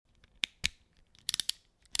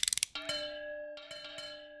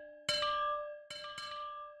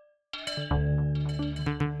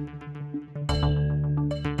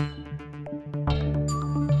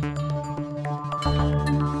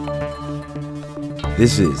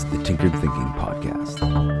This is the Tinkered Thinking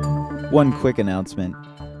Podcast. One quick announcement.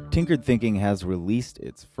 Tinkered Thinking has released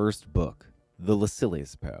its first book, The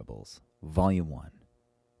Lucilius Parables, Volume 1.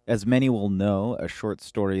 As many will know, a short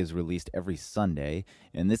story is released every Sunday,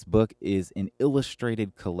 and this book is an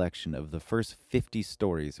illustrated collection of the first 50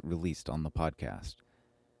 stories released on the podcast.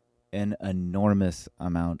 An enormous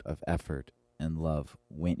amount of effort and love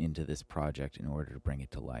went into this project in order to bring it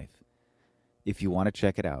to life. If you want to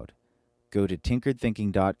check it out, go to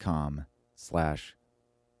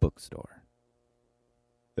tinkeredthinking.com/bookstore.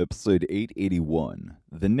 Episode 881,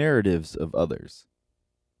 The Narratives of Others.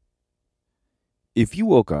 If you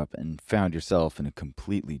woke up and found yourself in a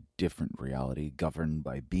completely different reality, governed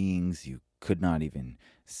by beings you could not even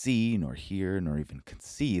see, nor hear, nor even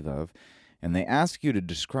conceive of, and they ask you to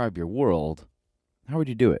describe your world, how would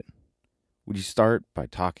you do it? Would you start by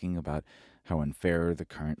talking about how unfair the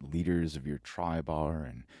current leaders of your tribe are,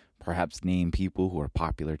 and perhaps name people who are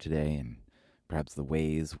popular today, and perhaps the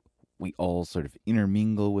ways we all sort of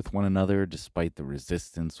intermingle with one another despite the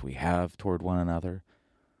resistance we have toward one another?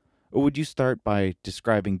 Or would you start by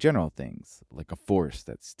describing general things, like a force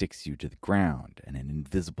that sticks you to the ground and an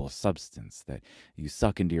invisible substance that you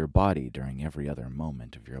suck into your body during every other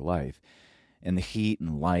moment of your life, and the heat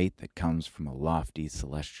and light that comes from a lofty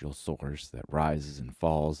celestial source that rises and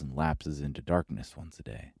falls and lapses into darkness once a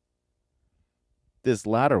day? This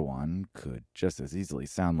latter one could just as easily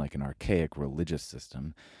sound like an archaic religious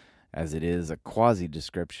system as it is a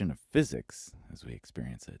quasi-description of physics as we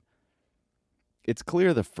experience it. It's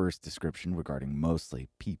clear the first description regarding mostly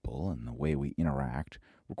people and the way we interact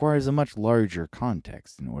requires a much larger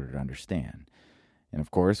context in order to understand. And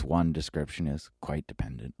of course, one description is quite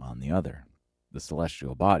dependent on the other. The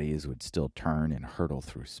celestial bodies would still turn and hurtle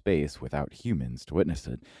through space without humans to witness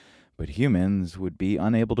it, but humans would be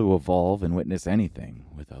unable to evolve and witness anything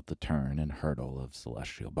without the turn and hurtle of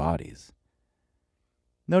celestial bodies.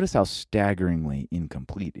 Notice how staggeringly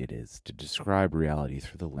incomplete it is to describe reality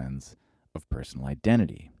through the lens of personal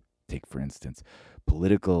identity. Take, for instance,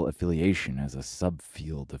 political affiliation as a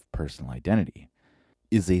subfield of personal identity.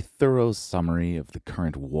 Is a thorough summary of the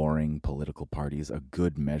current warring political parties a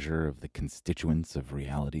good measure of the constituents of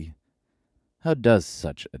reality? How does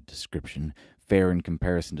such a description fare in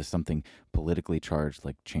comparison to something politically charged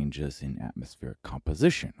like changes in atmospheric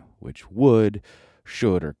composition, which would,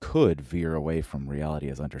 should, or could veer away from reality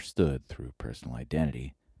as understood through personal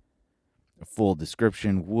identity? A full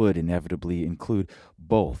description would inevitably include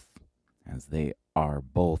both, as they are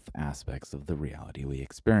both aspects of the reality we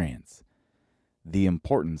experience. The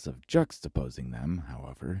importance of juxtaposing them,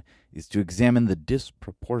 however, is to examine the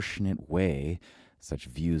disproportionate way such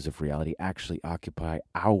views of reality actually occupy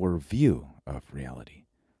our view of reality.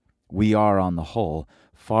 We are, on the whole,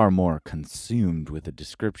 far more consumed with a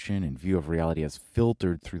description and view of reality as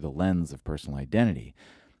filtered through the lens of personal identity.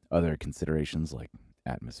 Other considerations like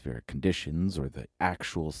atmospheric conditions or the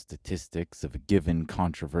actual statistics of a given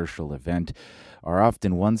controversial event are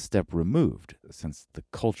often one step removed, since the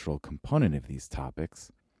cultural component of these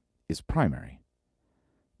topics is primary.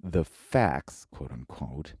 The facts, quote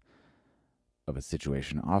unquote, of a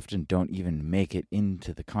situation often don't even make it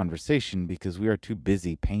into the conversation because we are too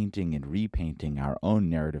busy painting and repainting our own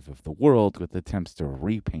narrative of the world with attempts to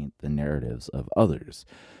repaint the narratives of others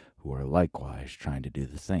who are likewise trying to do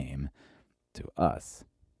the same to us.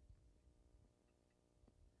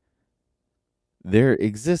 There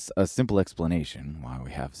exists a simple explanation why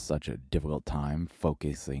we have such a difficult time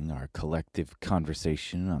focusing our collective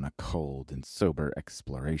conversation on a cold and sober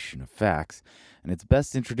exploration of facts, and it's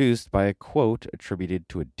best introduced by a quote attributed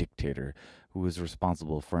to a dictator who was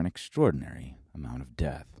responsible for an extraordinary amount of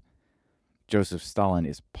death. Joseph Stalin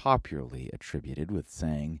is popularly attributed with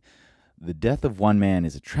saying, "The death of one man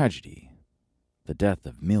is a tragedy. The death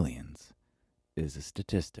of millions is a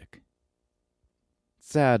statistic."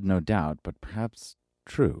 Sad, no doubt, but perhaps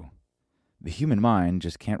true. The human mind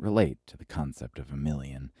just can't relate to the concept of a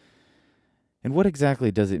million. And what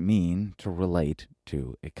exactly does it mean to relate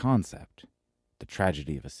to a concept? The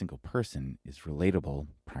tragedy of a single person is relatable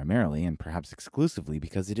primarily and perhaps exclusively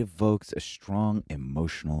because it evokes a strong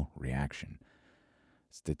emotional reaction.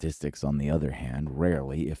 Statistics, on the other hand,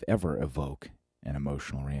 rarely, if ever, evoke an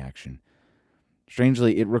emotional reaction.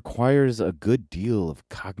 Strangely, it requires a good deal of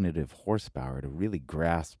cognitive horsepower to really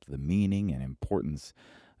grasp the meaning and importance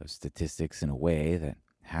of statistics in a way that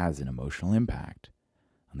has an emotional impact.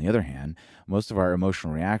 On the other hand, most of our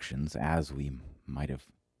emotional reactions, as we might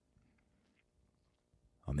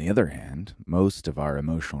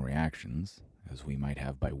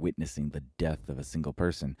have by witnessing the death of a single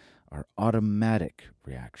person, are automatic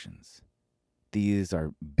reactions. these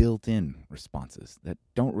are built-in responses that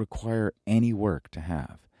don't require any work to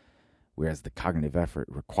have, whereas the cognitive effort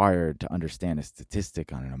required to understand a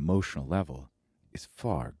statistic on an emotional level is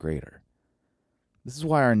far greater. This is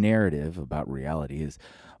why our narrative about reality is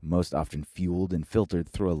most often fueled and filtered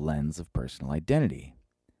through a lens of personal identity.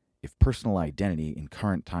 If personal identity in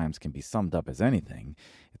current times can be summed up as anything,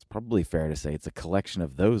 it's probably fair to say it's a collection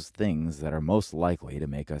of those things that are most likely to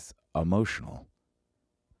make us emotional.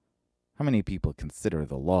 How many people consider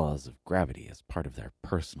the laws of gravity as part of their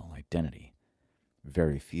personal identity?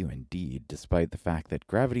 Very few indeed, despite the fact that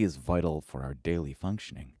gravity is vital for our daily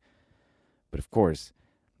functioning. But of course,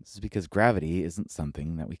 this is because gravity isn't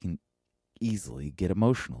something that we can easily get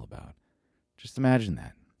emotional about. Just imagine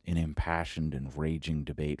that, an impassioned and raging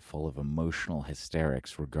debate full of emotional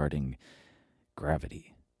hysterics regarding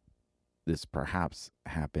gravity. This perhaps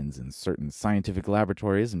happens in certain scientific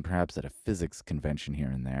laboratories and perhaps at a physics convention here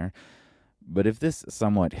and there. But if this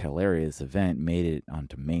somewhat hilarious event made it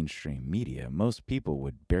onto mainstream media, most people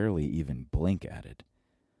would barely even blink at it.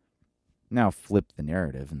 Now flip the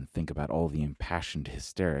narrative and think about all the impassioned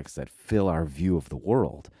hysterics that fill our view of the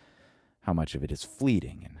world. How much of it is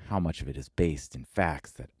fleeting and how much of it is based in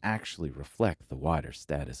facts that actually reflect the wider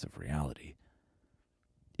status of reality.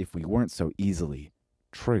 If we weren't so easily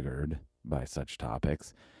triggered by such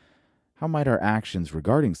topics, how might our actions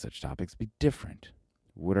regarding such topics be different?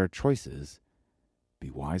 Would our choices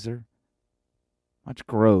be wiser? Much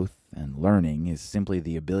growth and learning is simply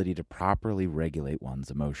the ability to properly regulate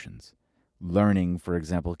one's emotions. Learning, for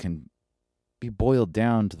example, can be boiled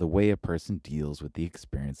down to the way a person deals with the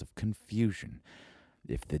experience of confusion.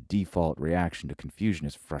 If the default reaction to confusion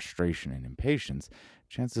is frustration and impatience,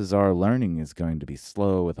 chances are learning is going to be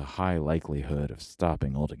slow with a high likelihood of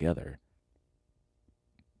stopping altogether.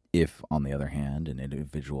 If, on the other hand, an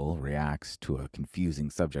individual reacts to a confusing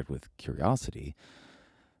subject with curiosity,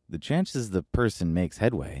 the chances the person makes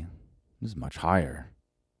headway is much higher.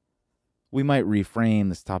 We might reframe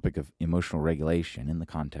this topic of emotional regulation in the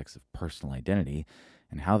context of personal identity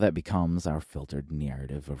and how that becomes our filtered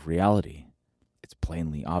narrative of reality. It's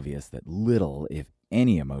plainly obvious that little, if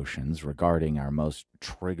any, emotions regarding our most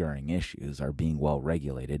triggering issues are being well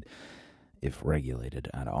regulated, if regulated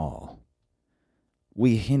at all.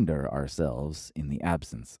 We hinder ourselves in the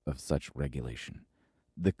absence of such regulation.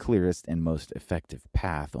 The clearest and most effective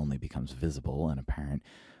path only becomes visible and apparent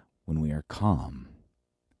when we are calm,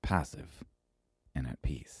 passive, and at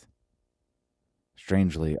peace.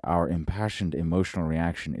 Strangely, our impassioned emotional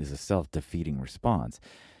reaction is a self-defeating response.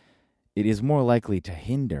 It is more likely to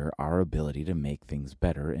hinder our ability to make things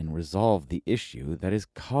better and resolve the issue that is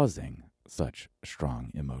causing such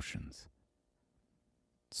strong emotions.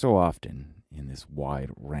 So often, in this wide,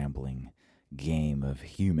 rambling game of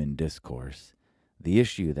human discourse, the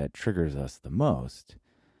issue that triggers us the most,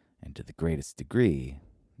 and to the greatest degree,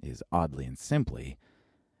 is oddly and simply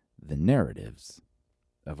the narratives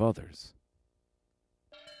of others.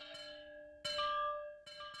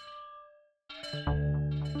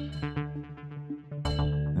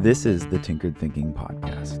 This is the Tinkered Thinking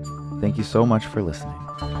Podcast. Thank you so much for listening.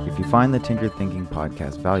 If you find the Tinkered Thinking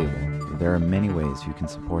Podcast valuable, there are many ways you can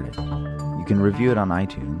support it. You can review it on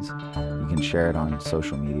iTunes, you can share it on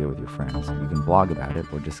social media with your friends, you can blog about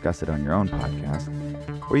it or discuss it on your own podcast,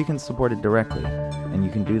 or you can support it directly, and you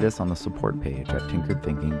can do this on the support page at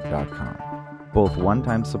tinkeredthinking.com. Both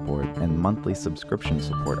one-time support and monthly subscription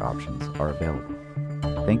support options are available.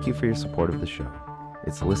 Thank you for your support of the show.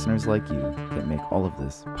 It's listeners like you that make all of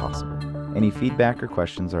this possible. Any feedback or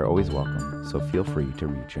questions are always welcome, so feel free to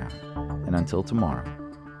reach out. And until tomorrow,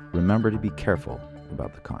 remember to be careful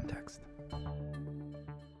about the context.